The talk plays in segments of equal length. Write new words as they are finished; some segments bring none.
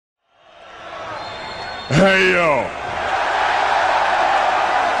Hey yo.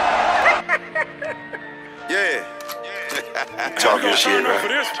 Yeah. Talk your shit, bro.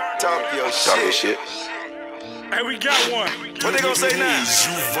 Talk your shit. Hey, we got one. What they gonna say now?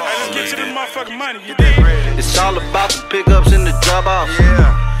 Hey, let's get to the motherfucking money. You dig? It's all about the pickups and the drop offs.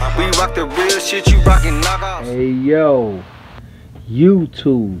 Yeah. We rock the real shit, you rockin' knockoffs. Hey yo,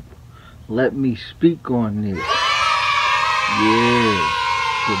 YouTube, let me speak on this. Yeah,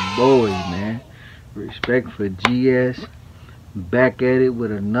 good boy, man. Respect for GS. Back at it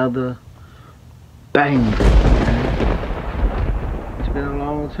with another banger, man. It's been a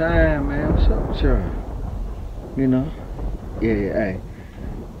long time, man. What's up with y'all? You know? Yeah, hey.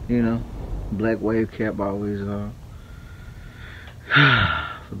 You know, black wave cap always on.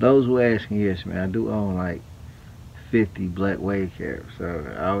 For those who asking, yes, man, I do own like 50 black wave caps. So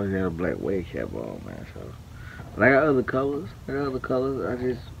I always had a black wave cap on, man. So, but I got other colors. I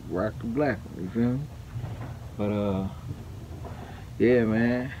just rock the black one, you feel me? But yeah,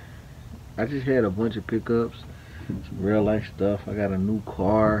 man. I just had a bunch of pickups, some real life stuff. I got a new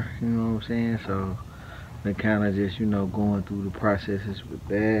car, you know what I'm saying? So been kind of just, you know, going through the processes with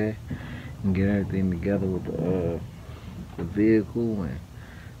that and getting everything together with the vehicle and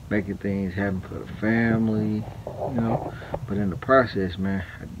making things happen for the family, you know. But in the process, man,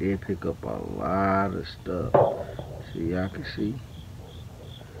 I did pick up a lot of stuff. So y'all can see,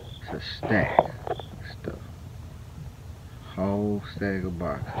 it's a stack of stuff. Whole stack of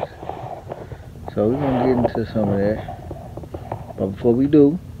boxes. So we're gonna get into some of that. But before we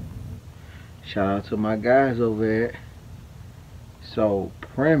do, shout out to my guys over there. So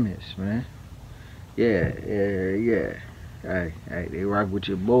Premise, man. Yeah. Hey, they rock with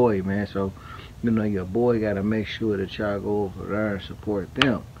your boy, man. So, you know, your boy gotta make sure that y'all go over there and support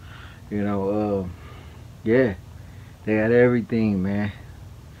them. You know, yeah. They got everything, man.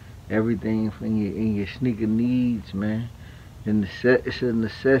 Everything in your sneaker needs, man. It's a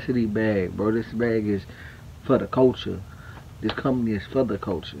necessity bag, bro. This bag is for the culture. This company is for the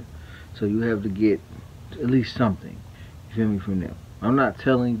culture. So you have to get at least something. You feel me, from them. I'm not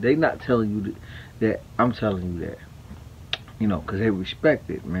telling, they not telling you that, I'm telling you that. You know, because they respect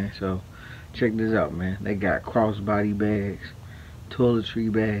it, man. So check this out, man. They got crossbody bags,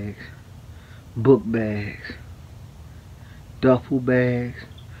 toiletry bags, book bags, duffel bags,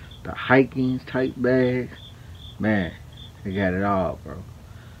 the hiking type bags. Man, they got it all, bro.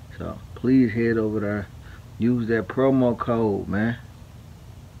 So please head over there. Use that promo code, man.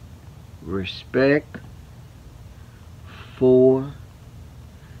 Respect for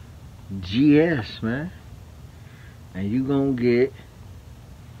GS, man. And you gonna get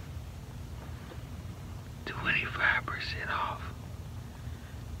 25% off.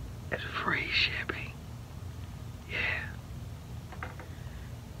 It's free shipping. Yeah.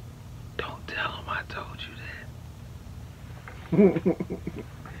 Don't tell them I told you that.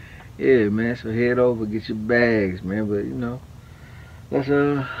 Yeah, man. So head over, get your bags, man. But you know, let's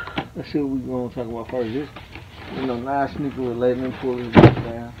see what we gonna talk about first. This, you know, nice sneaker related. Let me pull this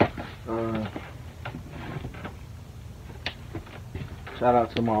down. Shout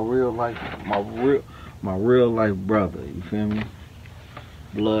out to my real life brother, you feel me?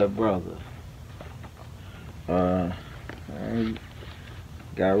 Blood brother. I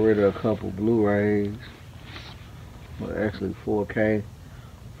got rid of a couple Blu-rays. Well, actually 4K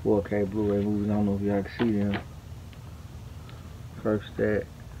Blu-ray movies. I don't know if y'all can see them. First that.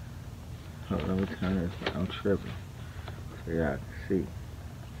 Hold on, let me turn this. I'm tripping. So y'all can see.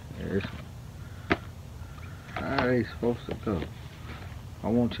 Yeah, this one. How are they supposed to go? I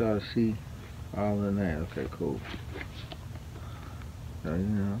want y'all to see all of that. Okay, cool. So, you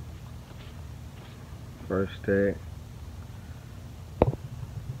know, first stack.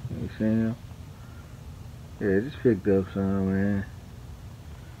 You see him? Yeah, just picked up some, man.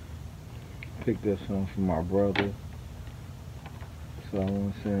 Picked up some from my brother. So I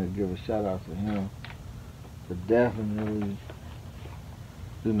want to give a shout out to him for definitely,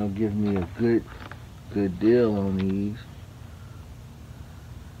 you know, giving me a good deal on these.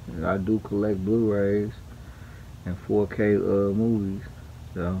 I do collect Blu-rays and 4K movies,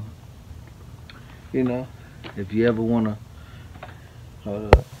 so you know, if you ever wanna,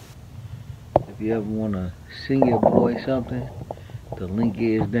 if you ever wanna send your boy something, the link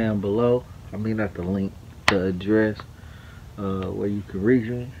is down below. I mean, not the link, the address where you can reach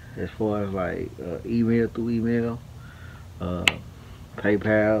me, as far as like email,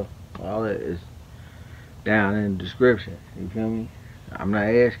 PayPal, all that is down in the description. You feel me? I'm not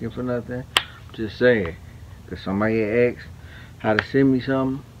asking for nothing. I'm just saying, cause somebody asked how to send me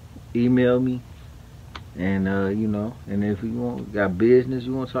something, email me, and you know, and if you got business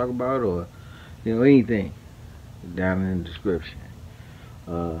you want to talk about, or you know, anything down in the description.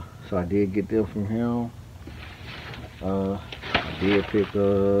 So I did get them from him. I did pick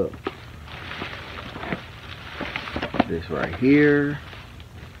up this right here.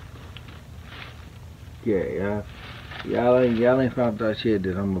 Yeah, y'all ain't found out yet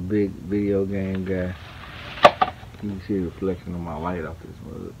that I'm a big video game guy. You can see the reflection of my light off this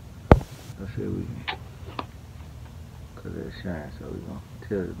mug. Let's see if we can, cause it shines, so we gonna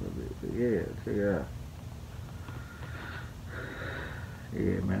tilt it a little bit. But yeah, check it out.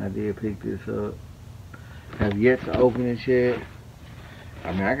 Yeah, man, I did pick this up. Have yet to open it yet.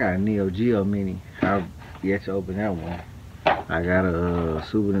 I mean, I got a Neo Geo Mini. I've yet to open that one. I got a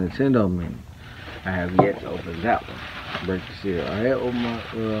Super Nintendo Mini. I have yet to open that one. Break the seal. I had opened my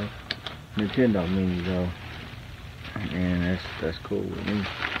Nintendo Mini though, and that's cool with me.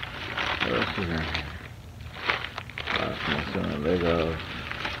 What else is out here? Some fun Legos.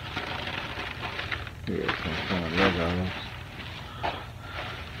 Yeah, some fun Legos.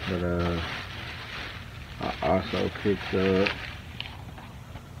 But I also picked up.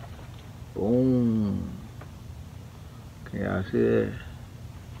 Boom. Can y'all see that?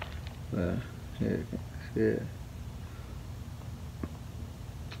 Yeah, see it.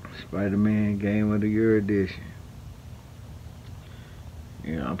 Spider-Man Game of the Year edition.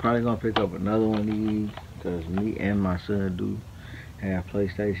 You know, I'm probably gonna pick up another one of these because me and my son do have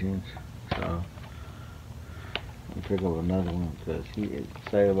PlayStations, so I'll pick up another one because he is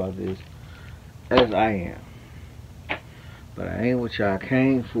excited about this as I am. But I ain't what y'all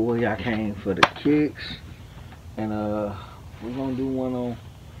came for. Y'all came for the kicks, and we're gonna do one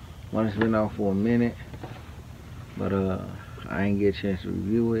that's been out for a minute, but I ain't get a chance to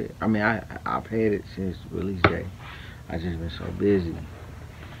review it. I mean, I've had it since release day. I just been so busy.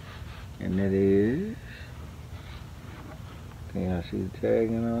 And that is, can y'all see the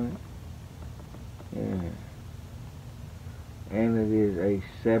tagging on it? Yeah. And it is a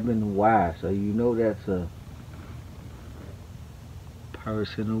 7Y, so you know that's a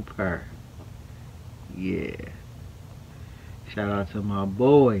personal pair. Yeah. Shout out to my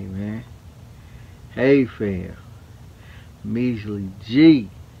boy, man. Hey fam. Measly G.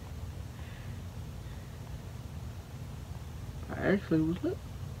 I actually was looking.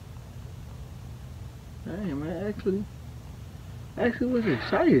 Hey man, actually was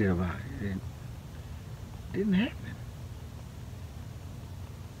excited about it. It didn't happen.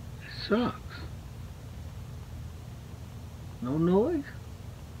 It sucks. No noise?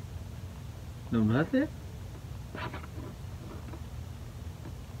 No nothing?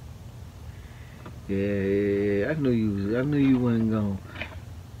 Yeah, I knew you wasn't gonna.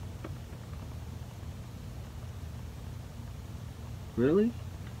 Really?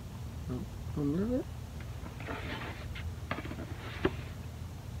 No nothing?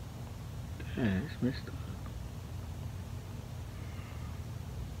 Damn, it's messed up.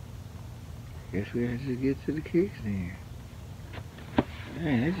 Guess we have to get to the kicks then.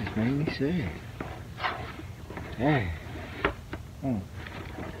 Dang, that just made me sad. Dang.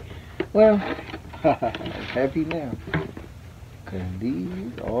 Well, I'm happy now. Cause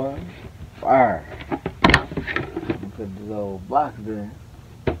these are fire. Put this old box there.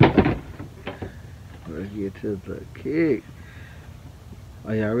 Let's get to the kick.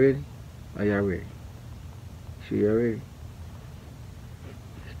 Are y'all ready? Are y'all ready? Sure y'all ready?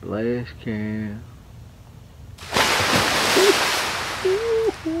 Splash cam.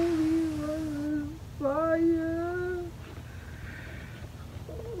 Fire.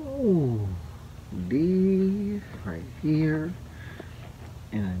 Oh, these right here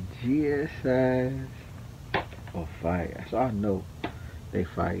in a GS size of fire. So I know they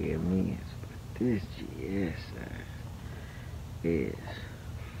fire in men's, but this GS size is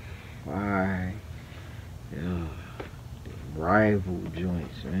fire. Yeah, rival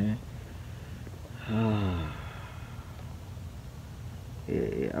joints, man.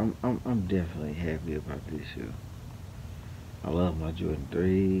 Yeah, I'm definitely happy about this shoe. I love my Jordan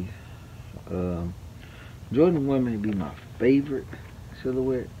 3s. Jordan 1 may be my favorite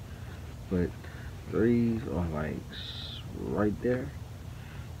silhouette, but 3s are like right there.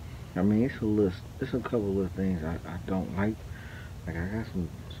 I mean, it's a couple of things I don't like. Like I got some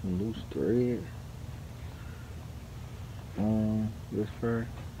loose thread on this pair,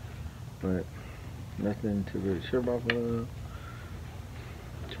 but nothing to really trip off of.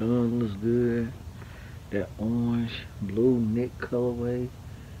 Tongue looks good. That orange blue knit colorway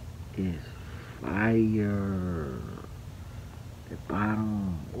is fire. The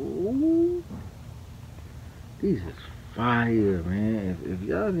bottom, ooh, these is fire, man. If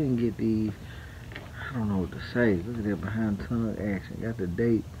y'all didn't get these, I don't know what to say. Look at that behind tongue action. Got the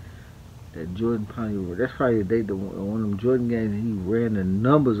date That Jordan probably, that's probably one of them Jordan games he ran the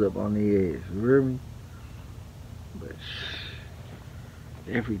numbers up on the edge. You hear me? But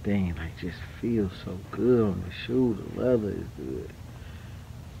everything like just feels so good on the shoe. The leather is good.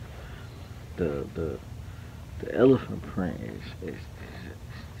 The elephant print is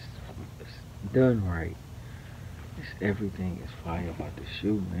done right. Everything is fire about the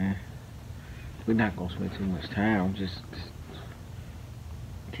shoe, man. We're not gonna spend too much time. I'm just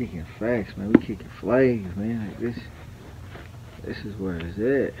kicking facts, man. We kicking flags, man. Like this is where it's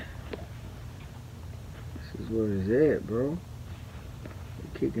at. This is where it's at, bro.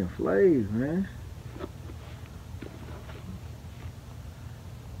 We're kicking flags, man.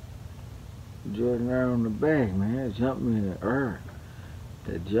 Jordan air on the back, man. Jumping in the air.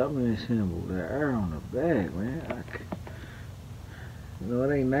 That jumping symbol, that air on the back, man. You know,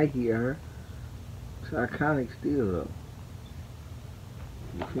 it ain't Nike air. It's iconic still, though.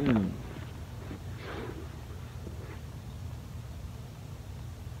 You feel me?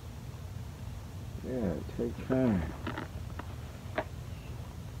 Yeah, take time.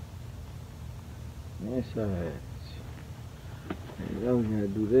 Inside. There you go, we gotta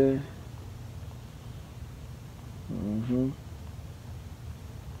do that.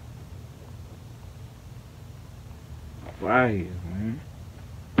 Fire, man.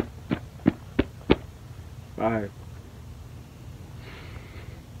 Fire.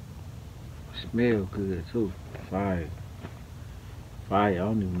 Smell good too. Fire. Fire. I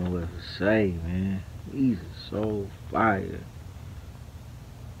don't even know what to say, man. These are so fire.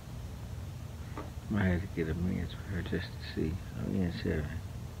 Might have to get a miniature pair just to see. I'm in 7.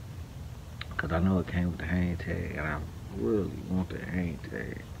 Cause I know it came with the hang tag, and I really want the hang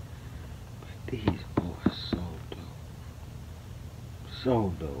tag. But these are so dope.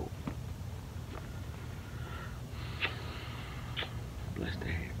 So dope. Blessed to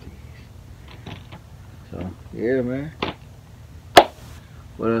have these. So, yeah, man.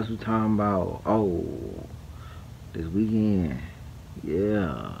 What else we talking about? Oh, this weekend.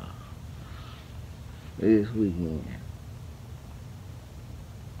 Yeah. This weekend.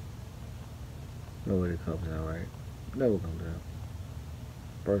 Nobody comes out, right? Never comes out.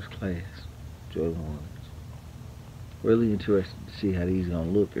 First class. Jordan 1s. Really interested to see how these gonna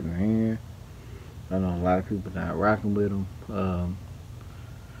look in the hand. I know a lot of people not rocking with them.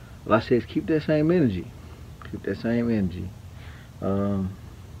 Like I said, keep that same energy. Keep that same energy. Don't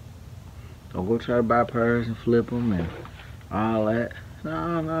go try to buy pairs and flip them and all that.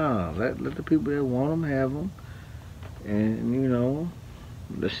 No. Let the people that want them have them. And, you know,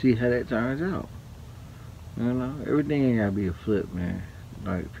 let's see how that turns out. You know, everything ain't gotta be a flip, man.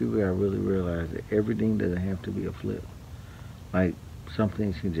 Like, people gotta really realize that everything doesn't have to be a flip. Like, some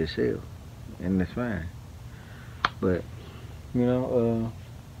things can just sell, and that's fine. But, you know,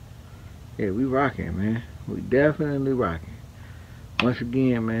 yeah, we rocking, man. We definitely rocking. Once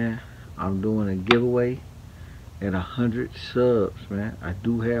again, man, I'm doing a giveaway at 100 subs, man. I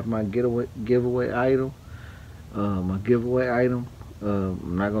do have my giveaway item. I'm not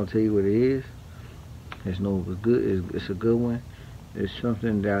gonna tell you what it is. It's a good one. It's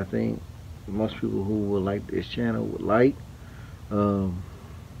something that I think most people who would like this channel would like.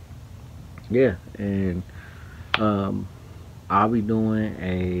 Yeah, and I'll be doing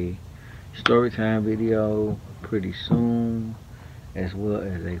a story time video pretty soon, as well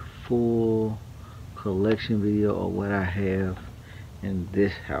as a full collection video of what I have in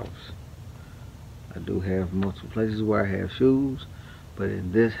this house. I do have multiple places where I have shoes, but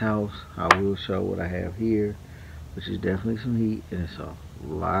in this house I will show what I have here, which is definitely some heat, and it's a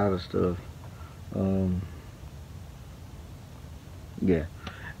lot of stuff. Yeah,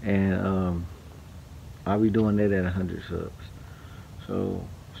 and I'll be doing that at 100 subs. So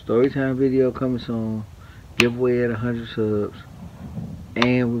storytime video coming soon, giveaway at 100 subs,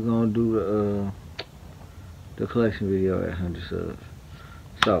 and we're gonna do the collection video at 100 subs.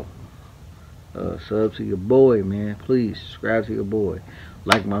 So sub to your boy, man. Please subscribe to your boy.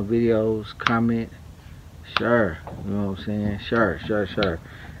 Like my videos, comment, share. You know what I'm saying? Share.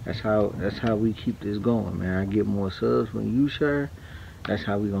 That's how we keep this going, man. I get more subs when you share. That's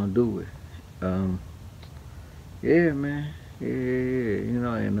how we gonna do it. Yeah, man. Yeah. You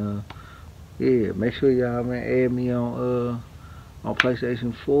know, and yeah. Make sure y'all, man, add me on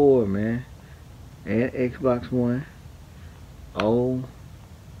PlayStation 4, man, and Xbox One. Oh,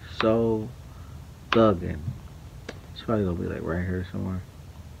 so thuggin'. It's probably gonna be like right here somewhere.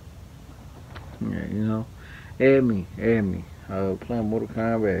 Yeah, you know. Add me. Playing Mortal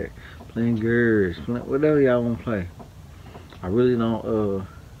Kombat, playing Gears, whatever y'all wanna play. I really don't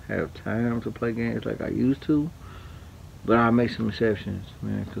have time to play games like I used to, But I'll make some exceptions,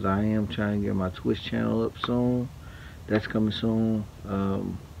 man, because I am trying to get my Twitch channel up soon. That's coming soon.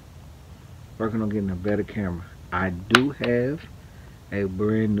 Working on getting a better camera. I do have a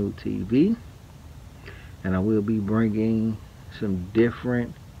brand new TV, and I will be bringing some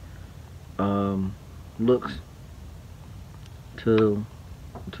different looks to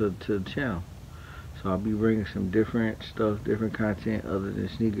the channel. So I'll be bringing some different stuff, different content other than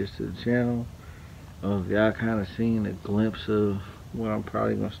sneakers to the channel. Y'all kind of seen a glimpse of what I'm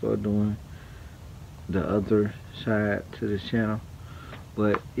probably gonna start doing the other side to this channel.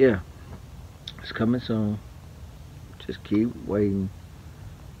 But yeah, it's coming soon. Just keep waiting.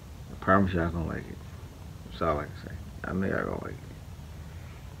 I promise y'all gonna like it. That's all I can say. I know y'all gonna like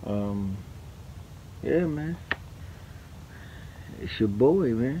it. Yeah, man. It's your boy,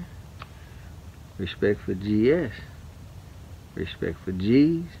 man. Respect for GS. Respect for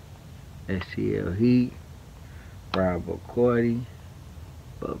G's. STL Heat. Rob Bacardi.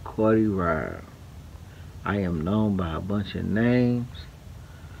 Bacardi Rob. I am known by a bunch of names,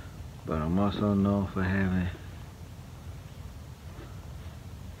 but I'm also known for having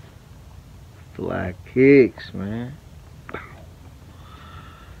fly kicks, man.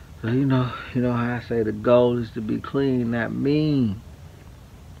 So you know how I say the goal is to be clean, not mean.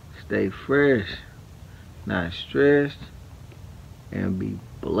 Stay fresh, not stressed, and be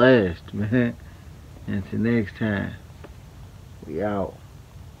blessed, man. Until next time, we out.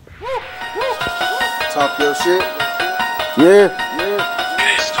 Talk your shit. Yeah.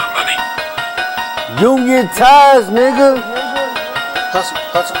 It's my money. Union ties, nigga. Hustle,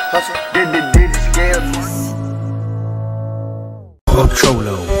 hustle, hustle. Did scale.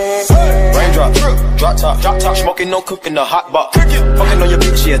 Controlo. Raindrop, drop top, smoking, no cooking, the hot box. Fucking on your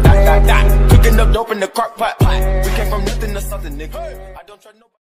bitch, yeah, that. Cooking up dope in the crock pot. We came from nothing to something, nigga. I don't try nobody.